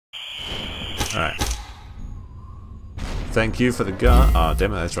Alright. Thank you for the gun. Oh,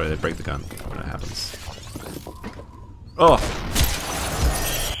 damn it, that's right, they break the gun when it happens. Oh!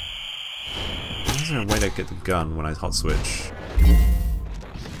 Is there a way to get the gun when I hot switch?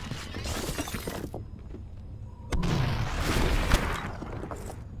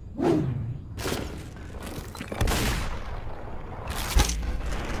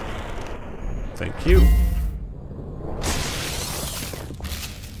 Thank you.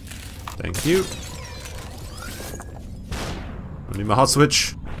 Thank you. I need my hot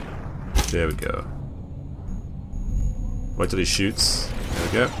switch. There we go. Wait till he shoots. There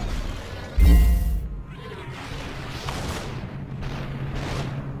we go.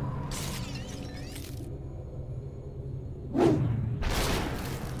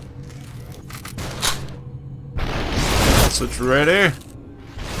 Hot switch ready.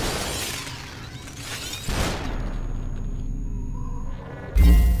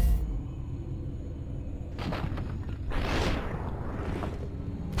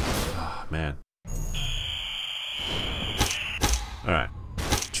 Man. Alright.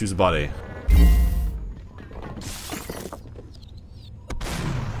 Choose a body.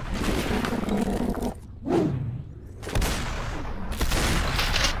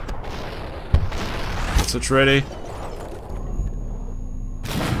 Switch ready.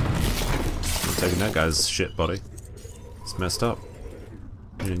 I'm taking that guy's shit body. It's messed up.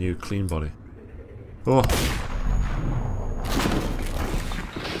 Need a new clean body. Oh.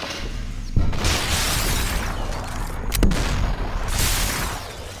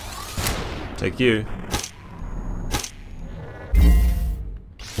 Take you.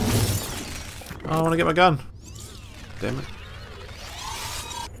 Oh, I want to get my gun. Damn it.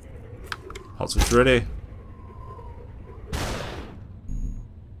 Hot switch ready.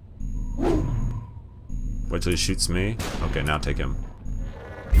 Wait till he shoots me. Okay, now take him.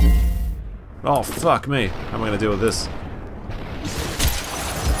 Oh, fuck me. How am I going to deal with this?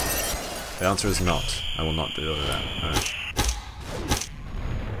 The answer is not. I will not deal with that. Alright.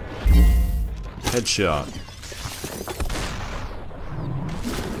 Headshot.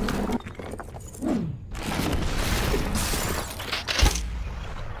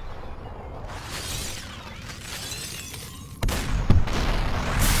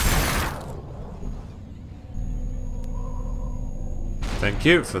 Thank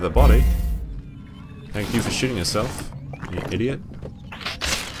you for the body. Thank you for shooting yourself, you idiot.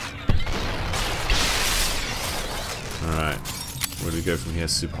 Alright. Where do we go from here,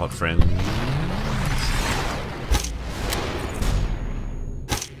 Superhot friend?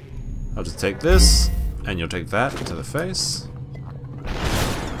 I'll just take this, and you'll take that to the face.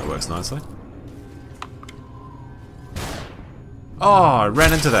 That works nicely. Oh, I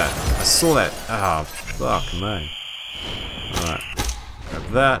ran into that. I saw that. Ah, oh, fuck me. Alright.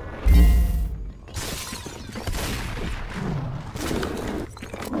 Grab that.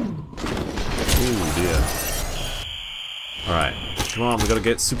 Ooh, dear. Alright. Come on, we gotta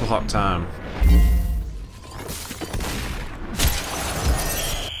get Superhot time.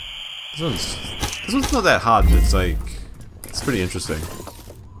 This one's not that hard, but it's like, it's pretty interesting. I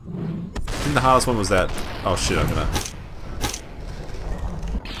think the hardest one was that. Oh shit, I'm gonna.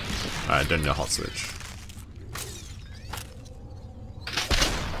 Alright, don't need a hot switch.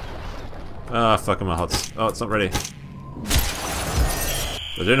 Ah, fuck, I'm a hot. Oh, it's not ready.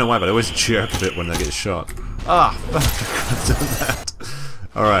 I don't know why, but I always jerk a bit when I get shot. Ah, fuck, I could have done that.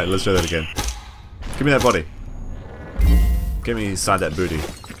 Alright, let's try that again. Give me that body. Get me inside that booty.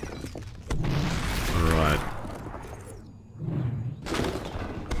 Alright.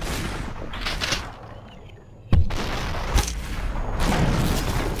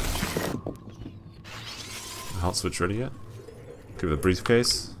 Hot switch ready yet? Give it a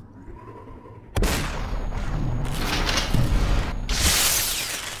briefcase.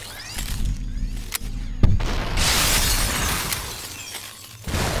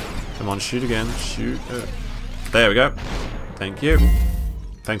 Come on, shoot again. Shoot. There we go. Thank you.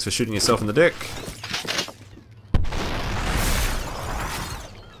 Thanks for shooting yourself in the dick.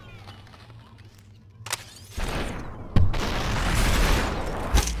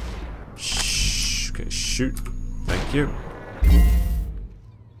 Shh. Okay, shoot. Thank you.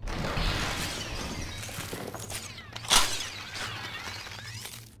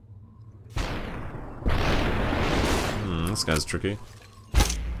 This guy's tricky.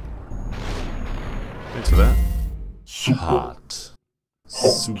 Thanks for that. Hot.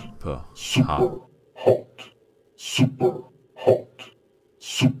 Super hot. Super hot.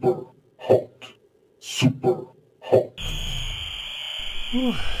 Super hot. Super hot.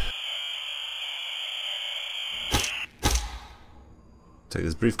 Take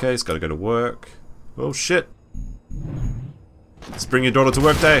this briefcase, gotta go to work. Oh shit! Let's bring your daughter to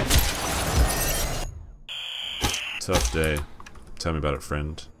work day! Tough day. Tell me about it,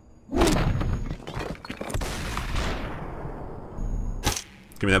 friend.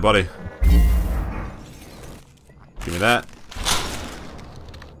 Give me that body. Give me that.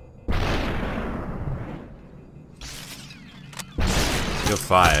 You're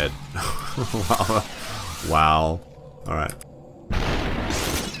fired. Wow. Wow. Alright.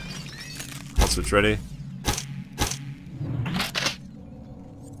 Hot switch ready.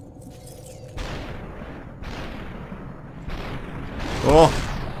 Oh!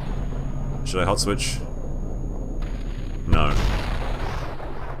 Should I hot switch? No.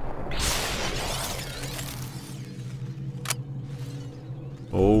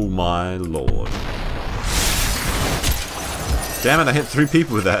 Oh my lord. Damn it, I hit 3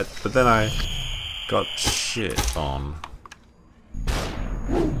 people with that, but then I got shit on.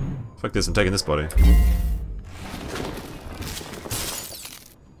 Fuck this, I'm taking this body.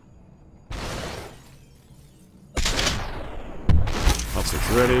 Hot switch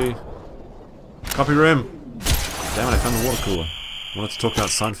ready. Copy room! Damn it, I found the water cooler. I wanted to talk about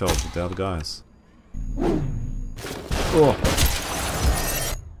Seinfeld with the other guys. Oh!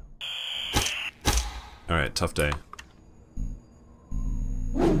 Alright, tough day.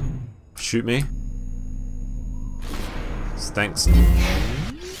 Shoot me. Thanks.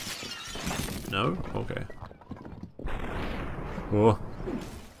 No? Okay. Oh.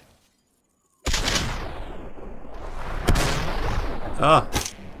 Ah!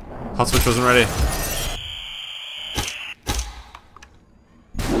 Hot switch wasn't ready.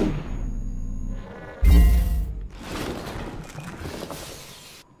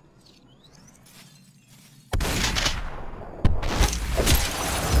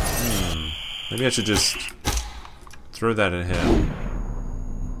 Maybe I should just throw that in here.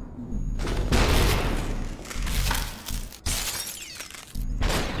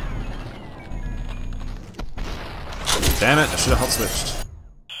 Damn it, I should have hot switched.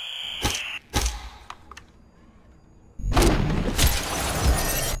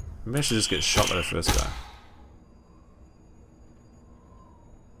 Maybe I should just get shot by the first guy.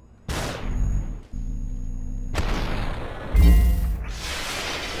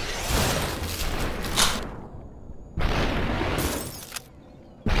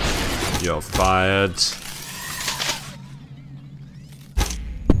 You're fired.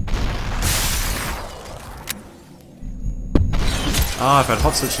 Ah, if I'd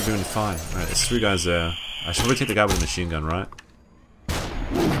hot switched, you'd been fine. Alright, there's 3 guys there. I should probably take the guy with the machine gun, right?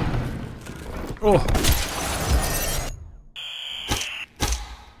 Oh!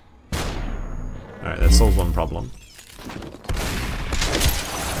 Alright, that solves one problem.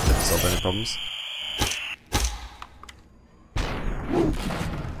 Didn't solve any problems.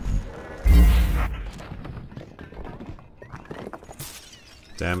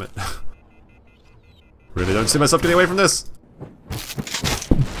 Damn it. Really don't see myself getting away from this!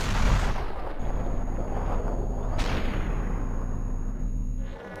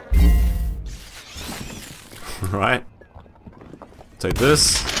 Right. Take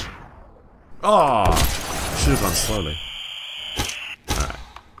this. Oh! Should have gone slowly. Alright.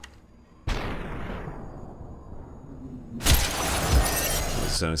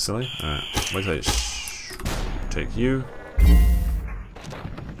 That's sounding silly. Alright. Wait till I take you.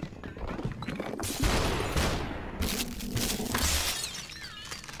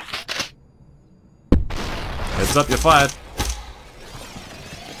 Heads up, you're fired.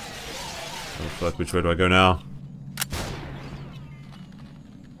 Oh fuck, which way do I go now?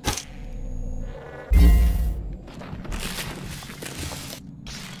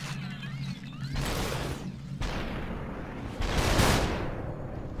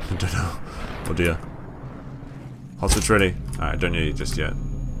 I don't know. Oh dear. Hot switch ready. Alright, don't need it just yet.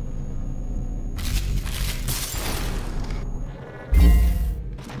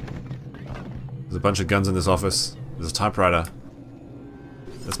 There's a bunch of guns in this office. There's a typewriter.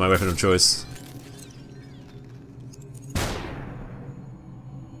 That's my weapon of choice.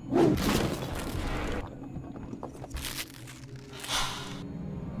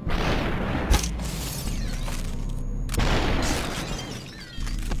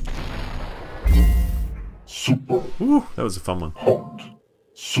 Super. Ooh, that was a fun one. Hot.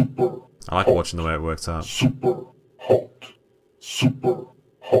 Super. I like watching the way it works out. Super hot. Super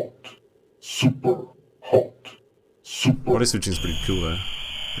hot. Super hot. Super. Body switching is pretty cool though.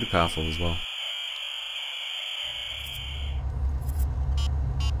 Pretty powerful as well.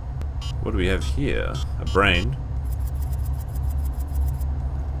 What do we have here? A brain.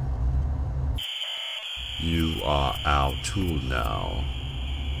 You are our tool now.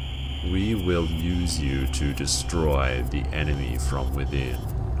 we will use you to destroy the enemy from within.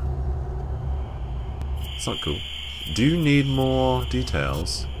 It's not cool. Do you need more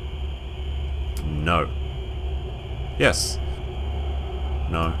details? No. Yes.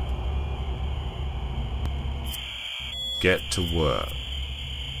 No. Get to work.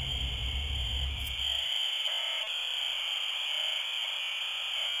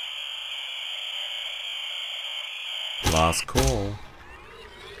 Last call.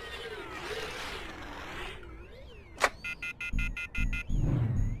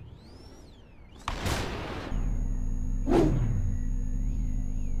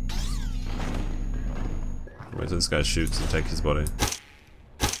 Wait till this guy shoots and take his body.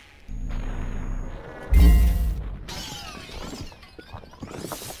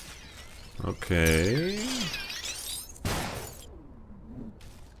 Okay.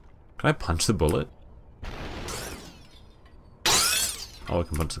 Can I punch the bullet? Oh, I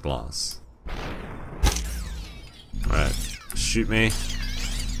can punch the glass. Alright. Shoot me.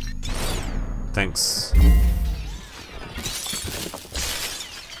 Thanks.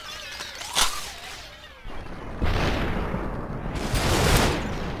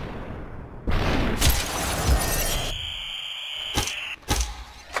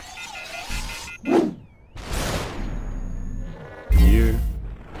 You.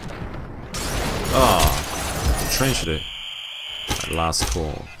 Ah, the train should it. Last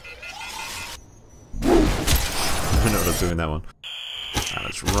call. I don't know what I was doing that one. Alright,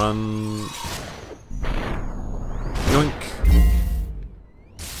 let's run. Yoink.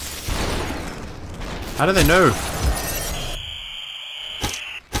 How do they know?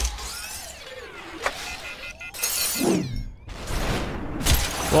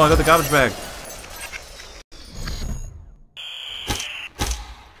 Oh, I got the garbage bag.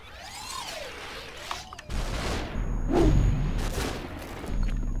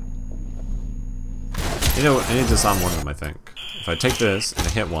 You know what, I need to disarm one of them, I think. If I take this and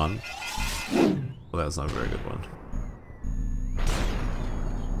I hit one... Well, that's not a very good one.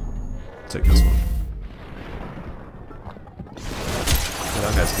 Take this one. Yeah,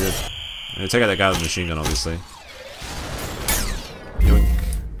 that guy's good. I'm gonna take out that guy with the machine gun, obviously. Yoink.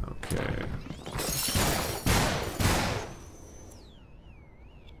 Okay.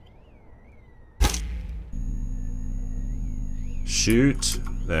 Shoot.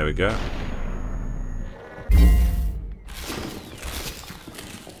 There we go.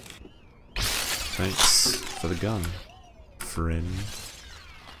 Thanks for the gun, friend.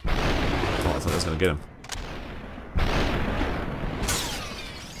 Oh, I thought I was gonna get him.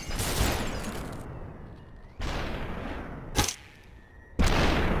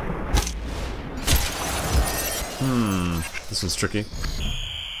 This one's tricky.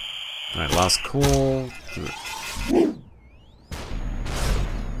 Alright, last call. I'm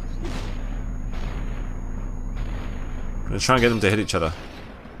gonna try and get them to hit each other.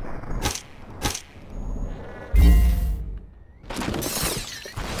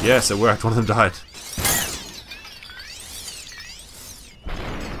 Yes, it worked. One of them died.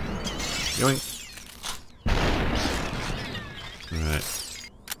 Yoink. Alright.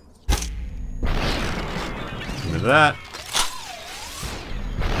 Give me that.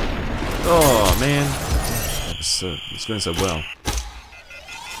 Oh, man. It's going so well.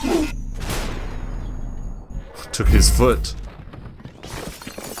 Took his foot.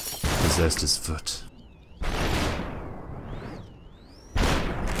 Possessed his foot.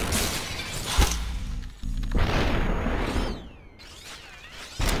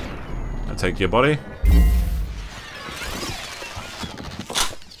 Take your body.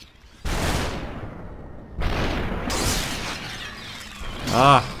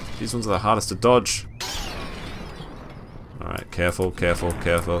 Ah, these ones are the hardest to dodge. Alright, careful, careful,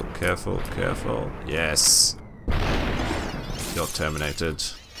 careful, careful, careful. Yes. You're terminated.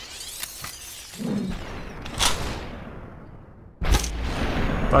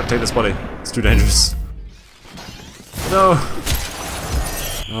 Fuck, take this body. It's too dangerous. No!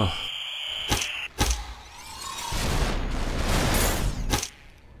 Oh.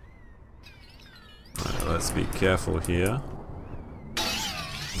 Let's be careful here.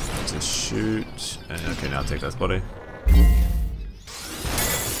 To shoot. And okay, now take that body.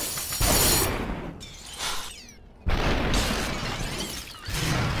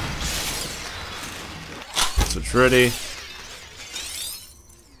 Switch ready.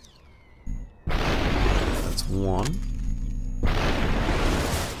 That's one.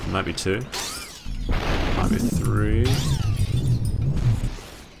 Might be two. Might be three.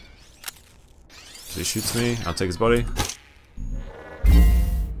 So he shoots me, I'll take his body.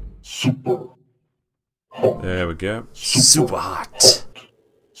 Super hot. There we go. Super hot.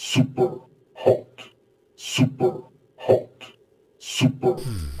 super hot, super hot, super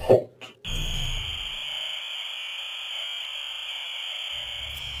hot.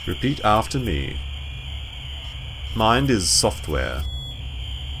 Repeat after me. Mind is software.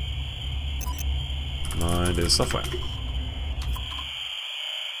 Mind is software.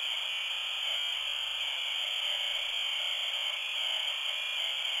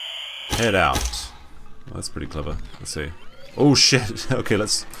 Head out. Oh, that's pretty clever. Let's see. Oh shit! Okay,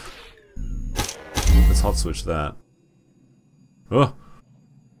 let's hot switch that. Oh!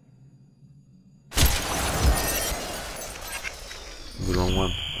 The wrong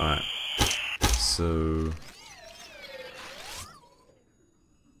one. Alright. So...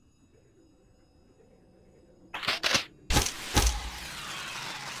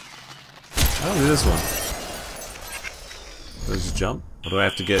 I'll do this one. Let's just jump. Or do I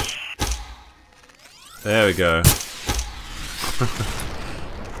have to get... There we go.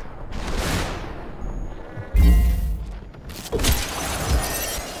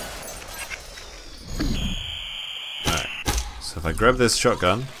 Alright. So if I grab this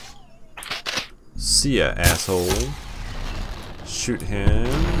shotgun... See ya, asshole. Shoot him.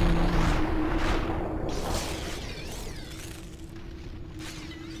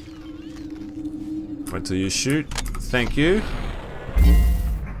 Wait till you shoot. Thank you.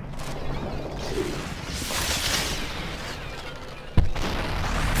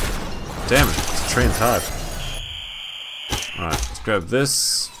 Damn it, it's a trained type. Alright, let's grab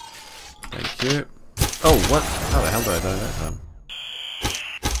this. Thank you. Oh, what? How the hell did I die that time?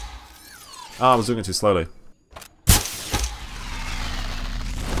 Ah, I was doing it too slowly.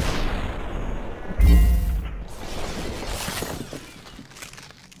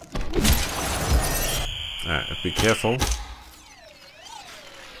 Alright, be careful.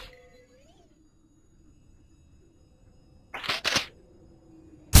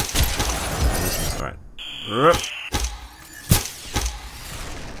 This one's alright.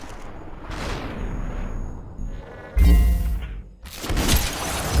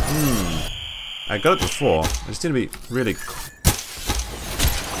 I got it before. I just need to be really...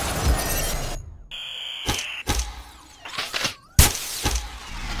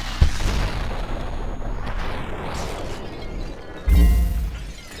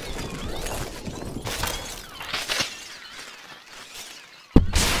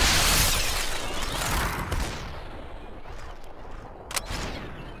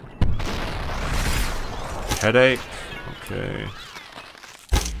 Headache. Okay.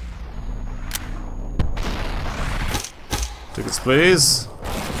 Tickets, please.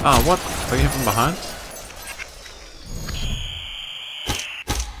 Ah, what? Are you from behind?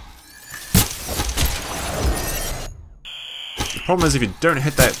 The problem is if you don't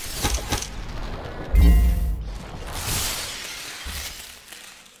hit that...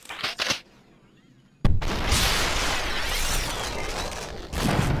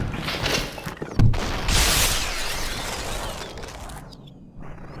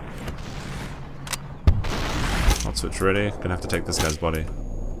 Switch ready. Gonna have to take this guy's body.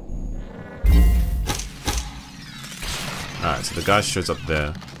 Alright, so the guy shows up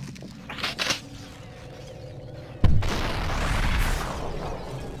there.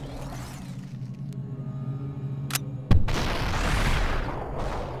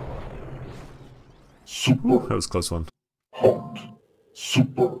 Ooh, that was a close one. Hot,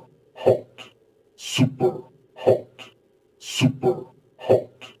 super hot, super hot, super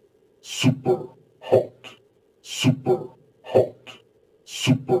hot, super hot. Super hot,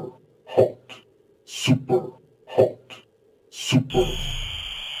 super hot, super hot, super.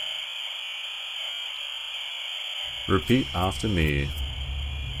 Repeat after me.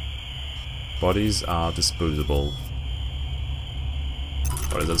 Bodies are disposable.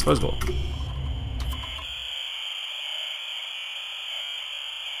 Bodies are disposable.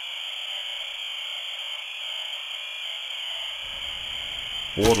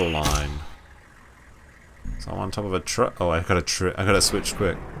 Borderline. So I'm on top of a truck. Oh, I gotta switch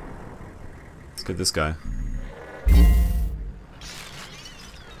quick. Let's get this guy.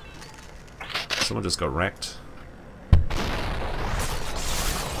 Someone just got wrecked.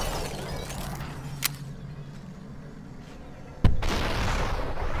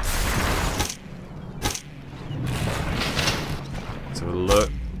 Let's have a look.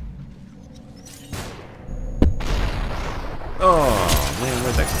 Oh man,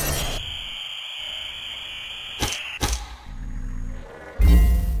 where'd that come from?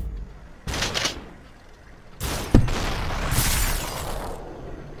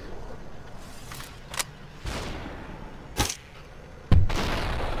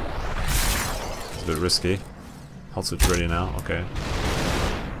 A bit risky. Hot switch ready now, okay.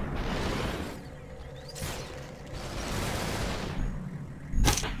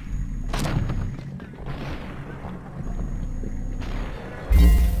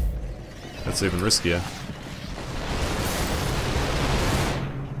 That's even riskier.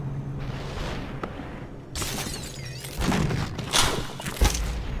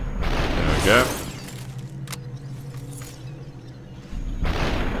 There we go.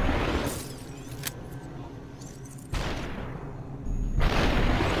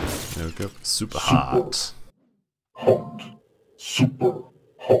 There we go. Superhot. Hot. Super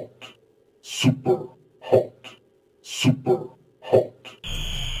hot. Super hot. Super hot.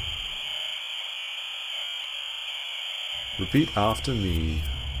 Repeat after me.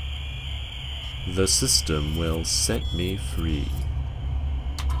 The system will set me free.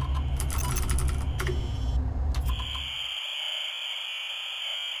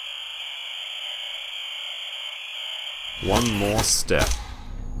 One more step.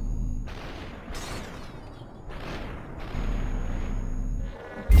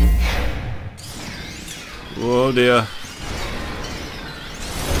 Oh dear.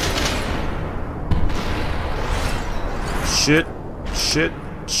 Shit, shit,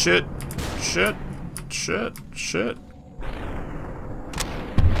 shit, shit, shit, shit.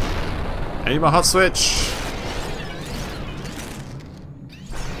 I need my hot switch.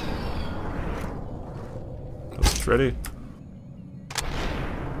 It's ready.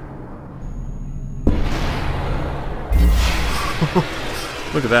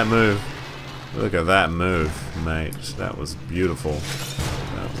 Look at that move. Look at that move, mate. That was beautiful.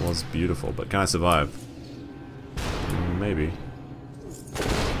 That was beautiful. But can I survive? Maybe.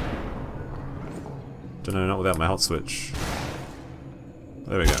 Don't know, not without my hot switch.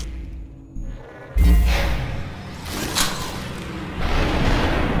 There we go.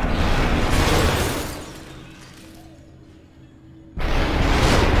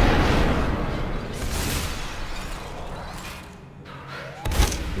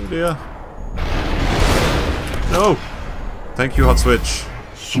 Oh dear. No! Thank you, hot switch.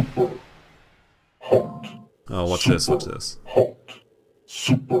 Super hot. Oh, watch this, watch this. Hot.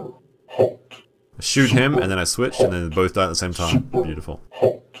 Super hot. I shoot him, and then I switch, and then both die at the same time. Beautiful.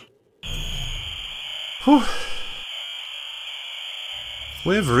 Hot. Whew.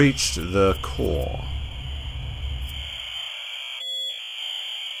 We've reached the core.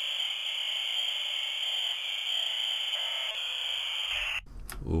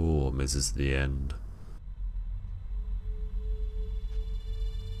 Ooh, this is the end.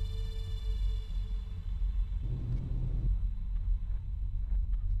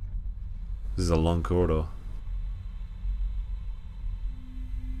 This is a long corridor.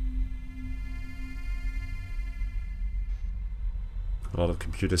 A lot of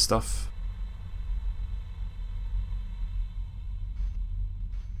computer stuff.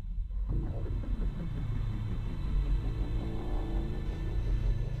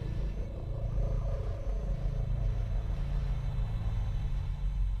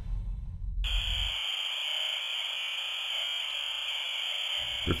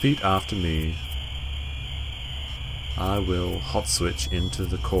 Repeat after me. I will hot switch into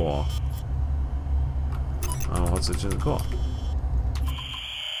the core. I will hot switch into the core.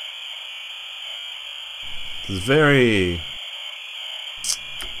 This is very...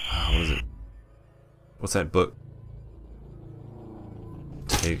 what is it? What's that book?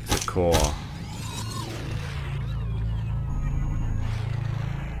 Take the core.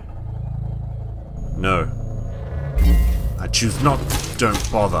 No. I choose not.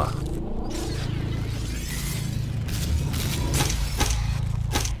 Don't bother.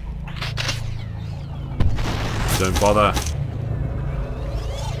 Don't bother.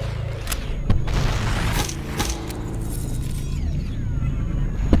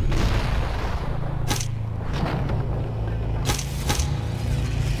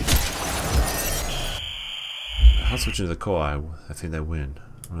 I'll switch into the core. I think they win.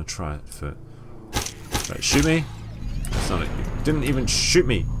 I'm gonna try it for. Right, shoot me. It's not. It didn't even shoot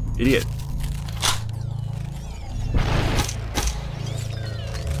me, idiot.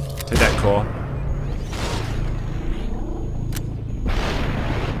 Take that core.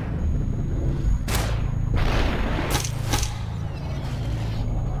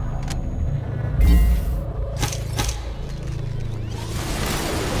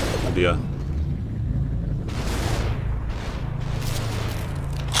 Oh dear.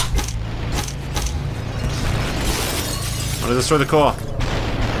 I want to destroy the core.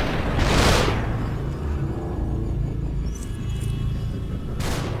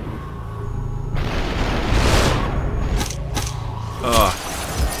 Ugh.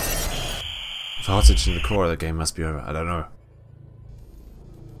 If I hostage in the core, the game must be over. I don't know.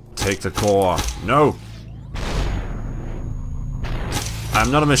 Take the core. No! I'm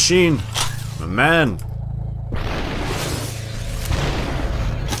not a machine. I'm a man.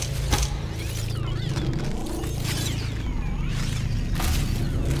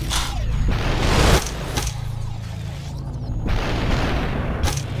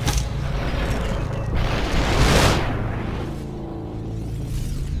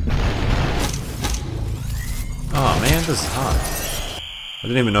 this is hard. I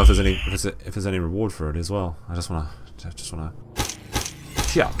didn't even know if there's any reward for it as well. I just wanna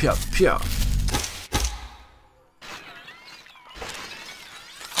pia pia pia.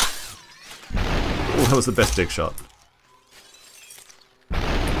 Oh, that was the best dig shot.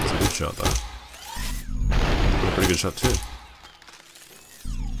 It's a good shot though. A pretty good shot too.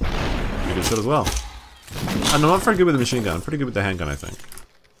 Pretty good shot as well. And I'm not very good with the machine gun. I'm pretty good with the handgun, I think.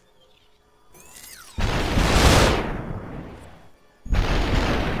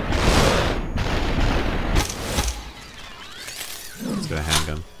 Let's get a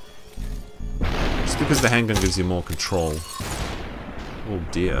handgun. Just because the handgun gives you more control. Oh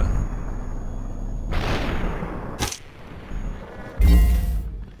dear.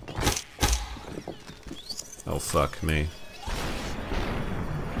 Oh fuck me.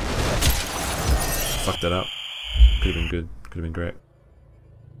 Fucked that up. Could have been good. Could have been great.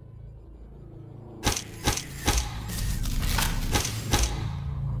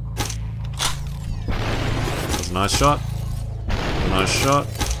 That was a nice shot. Nice shot.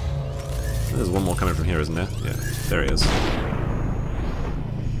 There's one more coming from here, isn't there? Yeah, there he is.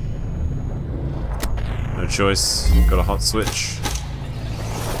 No choice. Got a hot switch.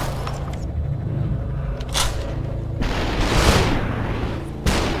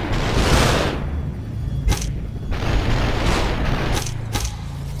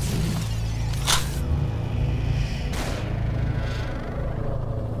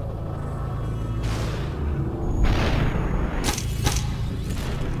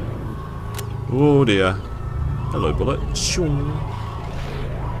 Oh dear. Hello, bullet. Shoom.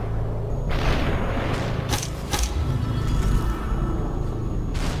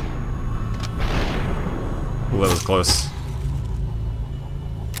 Oh, that was close.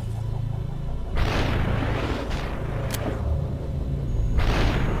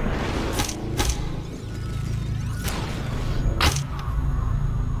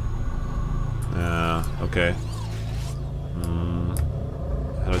 Okay.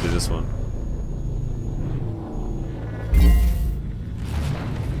 How do I do this one?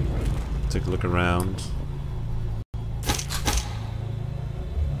 Take a look around.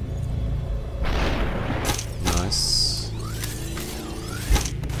 Nice.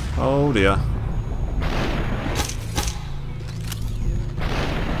 Oh dear.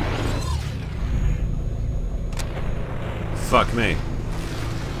 Fuck me.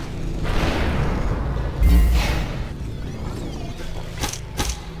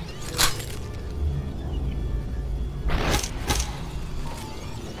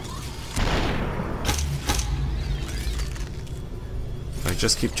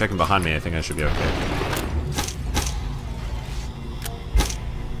 Just keep checking behind me, I think I should be okay.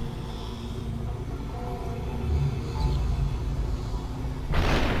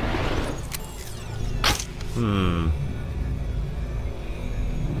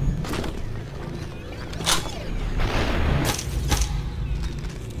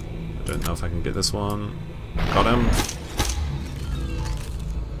 I don't know if I can get this one. Got him.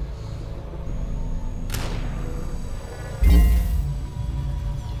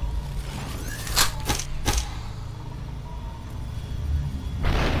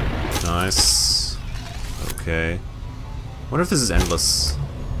 Nice. Okay. Wonder if this is endless.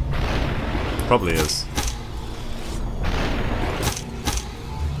 Probably is.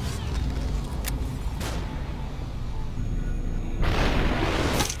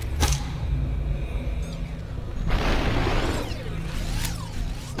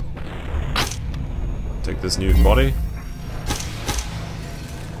 Take this new body.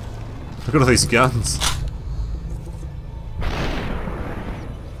 Look at all these guns.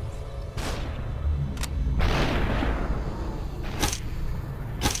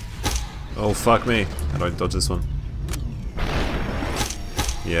 Oh fuck me. How do I dodge this one?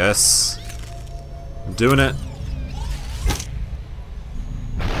 Yes. I'm doing it.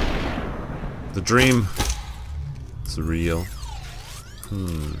 The dream. It's real.